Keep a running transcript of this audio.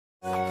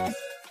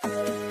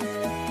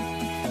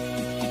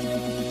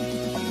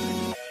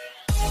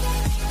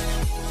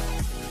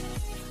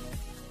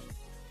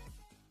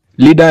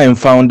leader and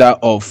founder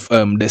of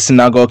the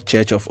Synagogue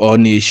Church of All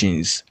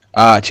Nations.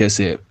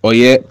 Chese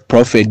oye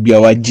prophet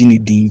biawa jini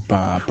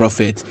dimpa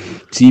prophet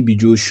TB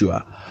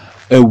Joshua.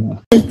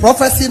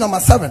 Prophecy number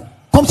 7.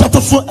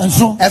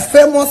 A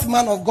famous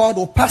man of God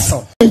will pass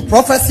on.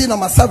 Prophecy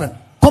number 7.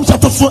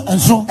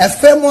 A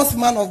famous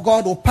man of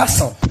God will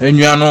pass on.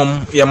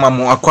 Enyuanom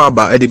yamamu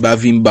akwaba ediba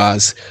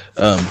vimbas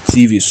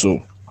TV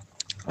so.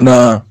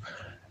 Na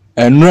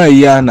enra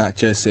ya na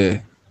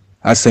chese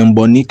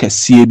asemboni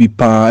kesiye bi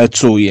pan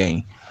eto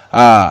yen.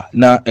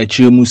 Na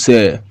echiremu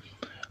se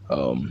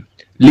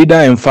leader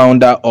and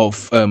founder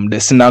of the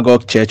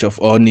Synagogue Church of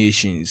All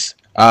Nations.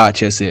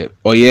 Chese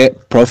oye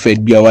prophet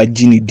biawa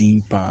jini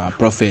dimpa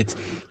prophet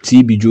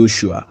TB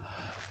Joshua.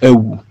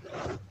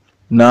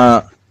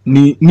 Na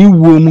ni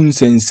woman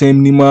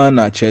sensem ni ma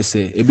na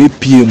chese ebe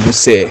pie mu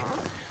se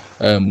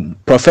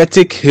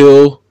Prophetic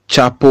Hill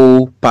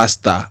Chapel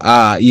pastor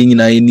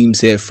yenyina yenim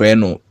se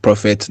freno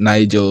prophet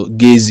Nigel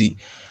Gazy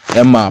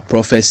Emma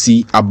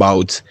prophecy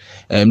about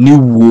ni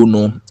wo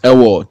no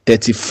ewo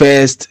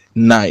 31st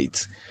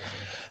night.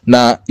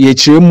 Na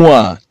yechiremu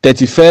a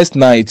 31st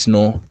night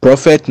no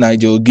prophet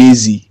Nigel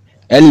Gazy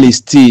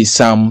LLED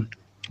some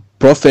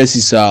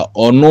prophecies are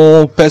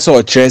ono person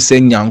or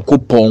chese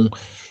nyankopon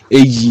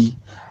eyi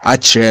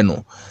achre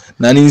no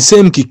na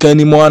nsem kika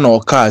ni mo na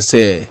oka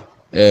se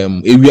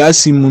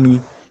ewiase mu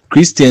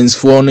Christians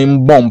for no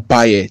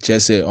mbompaye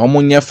chese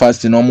omonye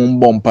fast no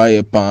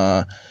mbompaye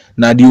pa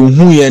na di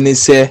ohu ye ni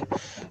se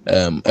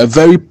a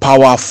very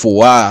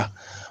powerful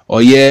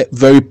or yeah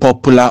very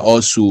popular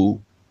also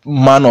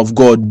man of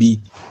God be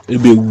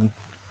ebewu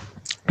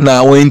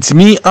na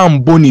wentimi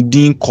amboni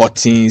din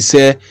cotton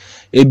say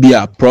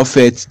ebia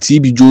prophet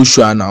TB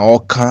Joshua na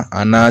oka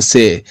ana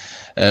say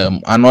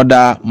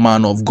another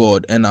man of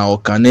God and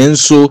oka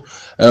nenso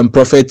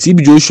prophet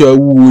TB Joshua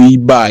wu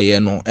ibaye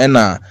no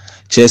na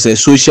chese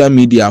social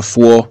media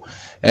for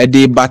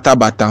de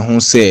bata ho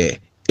say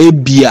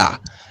ebia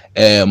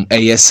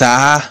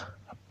eyesa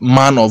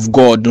man of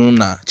God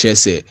na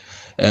chese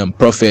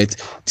prophet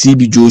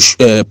TB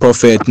Joshua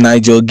prophet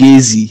Nigel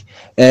Gazy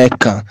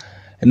eka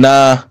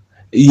na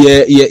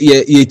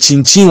ye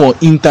chinchin on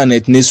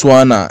internet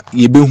neswana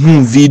ye be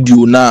hu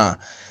video na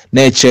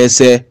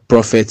chese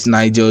prophet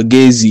Nigel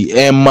Gazy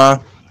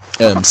Emma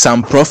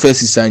some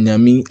prophecies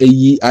anyami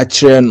eyi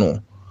achre no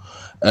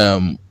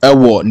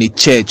ewo ni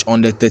church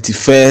on the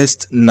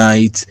 31st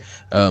night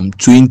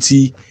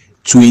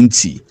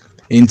 2020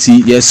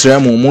 inti yesre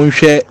mo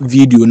monhwe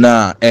video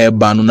na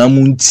eba no na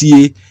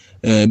muntie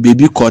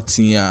baby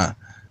cotton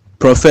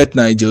prophet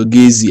Nigel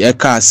Gazy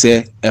eka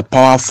say a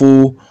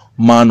powerful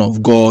man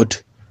of God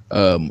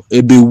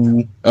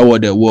ebewu ewo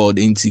the world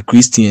inti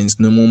Christians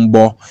no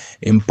mumbo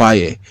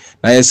empire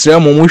na yesre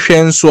mo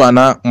mohwe nso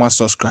ana ma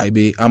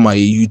subscribe ama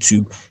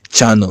YouTube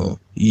channel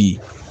yi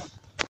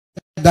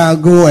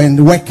that go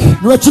and work. The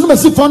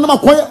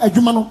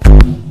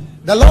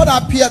Lord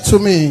appeared to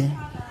me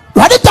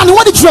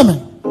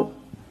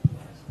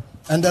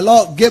and the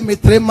Lord gave me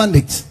 3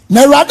 mandates.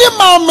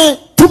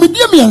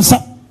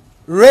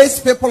 Raise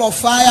people of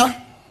fire,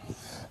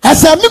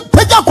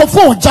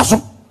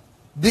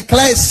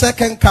 declare his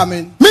second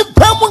coming,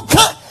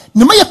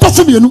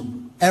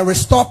 and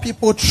restore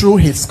people through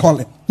his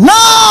calling.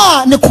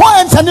 My name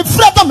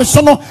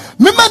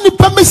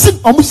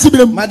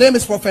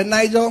is Prophet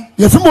Nigel.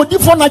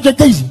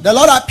 The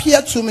Lord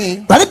appeared to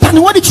me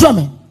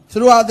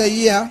throughout the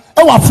year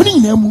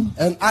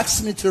and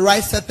asked me to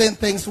write certain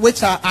things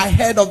which are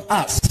ahead of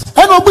us.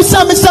 And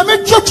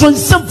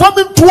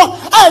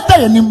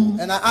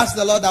I asked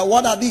the Lord that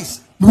what are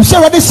these? And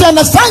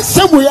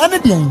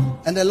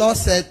the Lord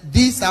said,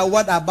 these are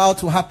what are about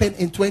to happen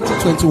in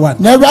 2021.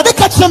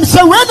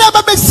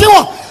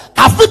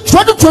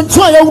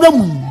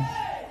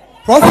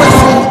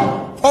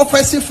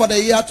 Prophecy for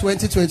the year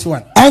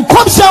 2021. And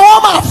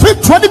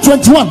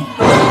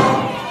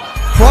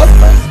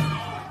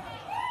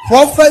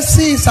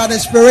prophecy is an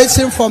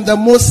inspiration from the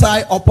Most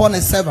High upon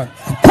a servant.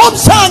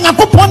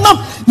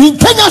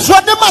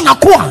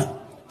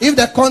 If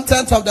the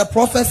content of the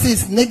prophecy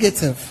is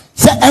negative,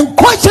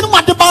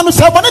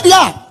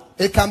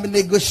 it can be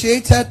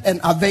negotiated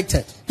and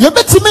abated. If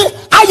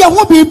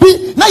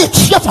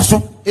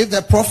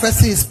the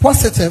prophecy is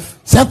positive,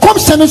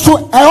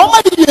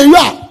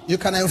 you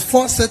can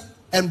enforce it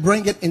and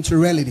bring it into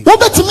reality.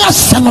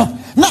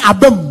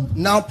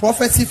 Now,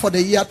 prophecy for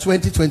the year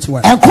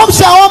 2021.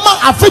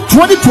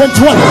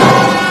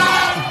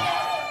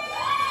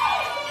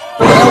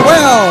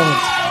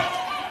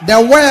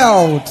 The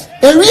world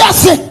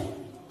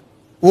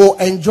will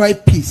enjoy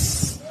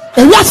peace.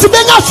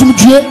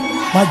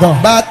 My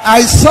God. But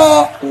I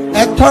saw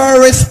a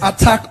terrorist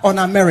attack on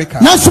America.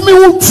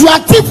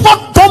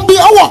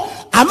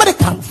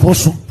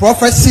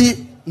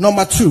 Prophecy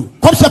number 2.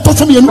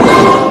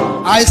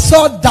 I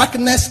saw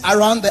darkness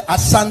around the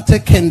Asante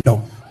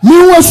kingdom.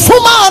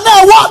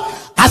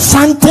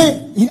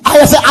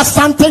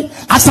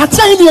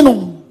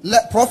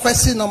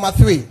 Prophecy number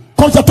 3.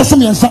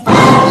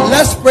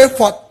 Let's pray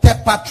for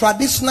Tepa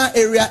traditional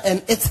area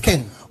and its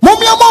king.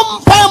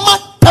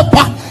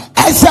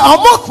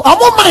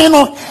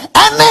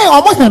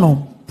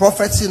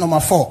 Prophecy number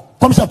 4.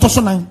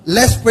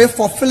 Let's pray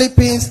for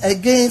Philippines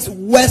against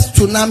worst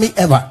tsunami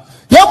ever.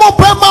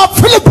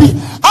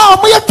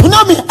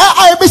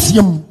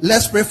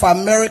 Let's pray for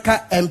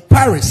America and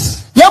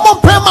Paris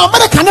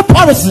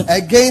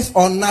against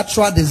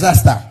unnatural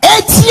disaster.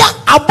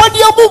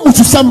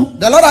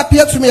 The Lord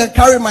appeared to me and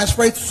carried my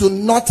spirit to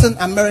Northern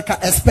America,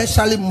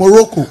 especially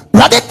Morocco.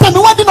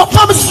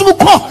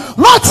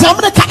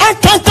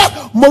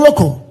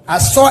 I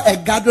saw a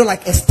gathering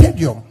like a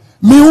stadium.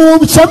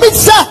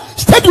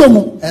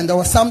 And there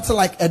was something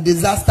like a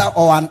disaster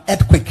or an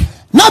earthquake.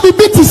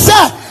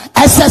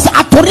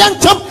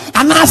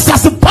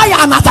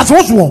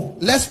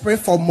 Let's pray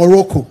for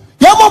Morocco.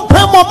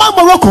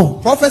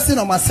 Prophecy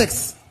number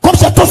 6.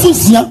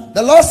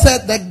 The Lord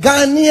said the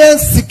Ghanaian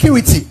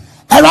security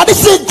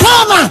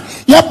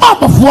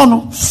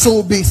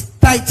should be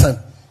tightened.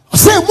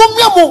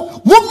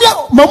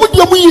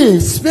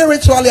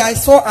 Spiritually, I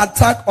saw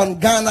attack on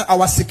Ghana,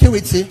 our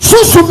security.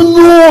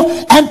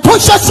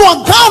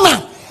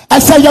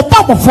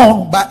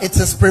 But it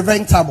is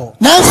preventable.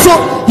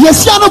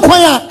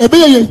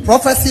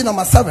 Prophecy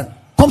number 7.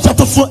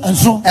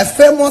 A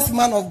famous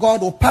man of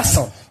God will pass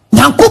on.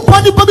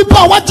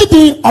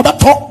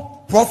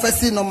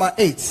 Prophecy number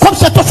 8.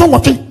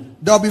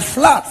 There will be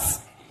floods.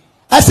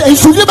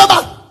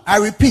 I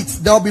repeat,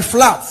 there will be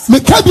floods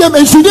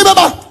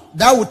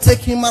that will take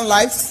human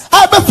lives,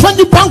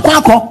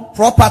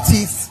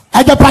 properties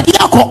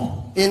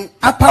in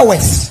Upper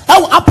West,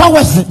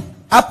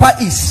 Upper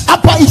East,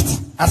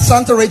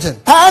 Asante region,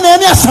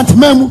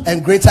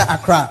 and Greater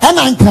Accra.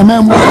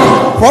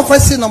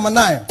 Prophecy number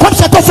 9.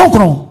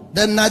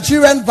 The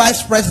Nigerian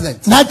vice president.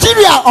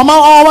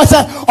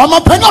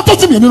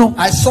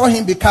 I saw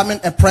him becoming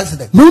a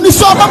president.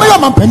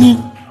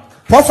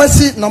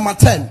 Prophecy number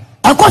 10.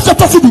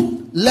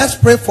 Let's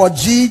pray for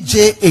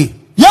GJA.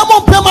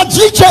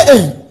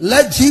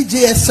 Let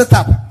GJA set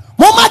up.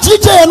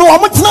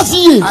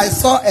 I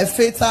saw a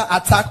fatal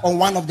attack on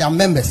one of their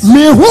members.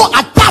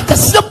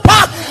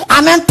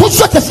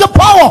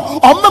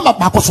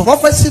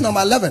 Prophecy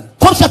number 11.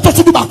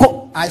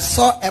 I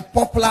saw a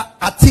popular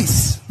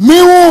artist.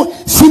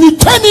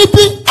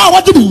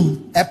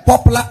 A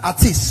popular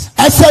artist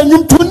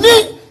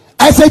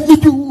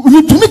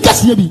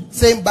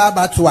saying bye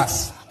bye to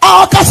us.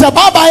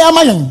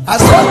 I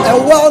saw a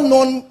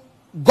well-known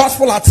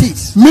gospel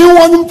artist.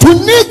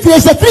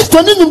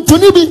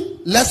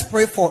 Let's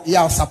pray for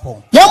Yao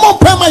Sapon.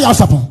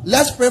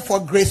 Let's pray for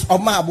Grace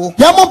Omabo.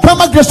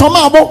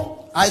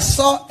 I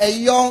saw a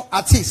young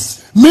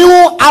artist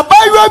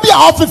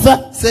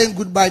saying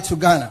goodbye to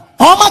Ghana.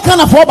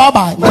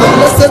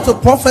 Listen to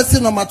prophecy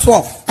number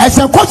 12.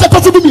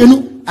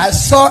 I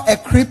saw a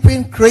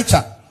creeping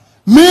creature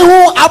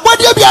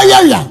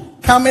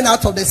coming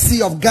out of the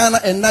sea of Ghana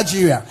and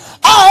Nigeria.